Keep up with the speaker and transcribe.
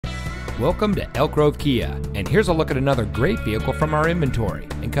Welcome to Elk Grove Kia, and here's a look at another great vehicle from our inventory,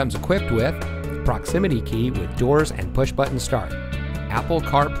 and comes equipped with proximity key with doors and push-button start, Apple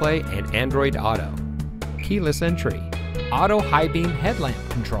CarPlay and Android Auto, keyless entry, auto high beam headlamp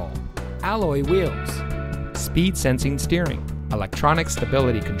control, alloy wheels, speed sensing steering, electronic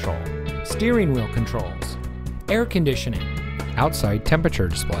stability control, steering wheel controls, air conditioning, outside temperature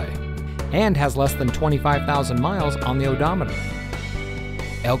display, and has less than 25,000 miles on the odometer.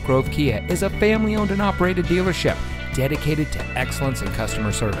 Elk Grove Kia is a family-owned and operated dealership dedicated to excellence in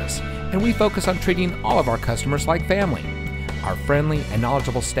customer service, and we focus on treating all of our customers like family. Our friendly and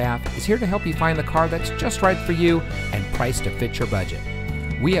knowledgeable staff is here to help you find the car that's just right for you and priced to fit your budget.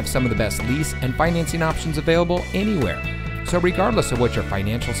 We have some of the best lease and financing options available anywhere, so regardless of what your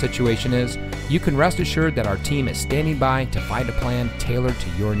financial situation is, you can rest assured that our team is standing by to find a plan tailored to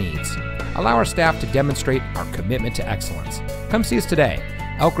your needs. Allow our staff to demonstrate our commitment to excellence. Come see us today.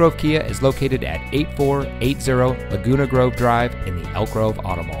 Elk Grove Kia is located at 8480 Laguna Grove Drive in the Elk Grove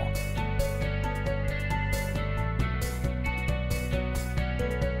Auto Mall.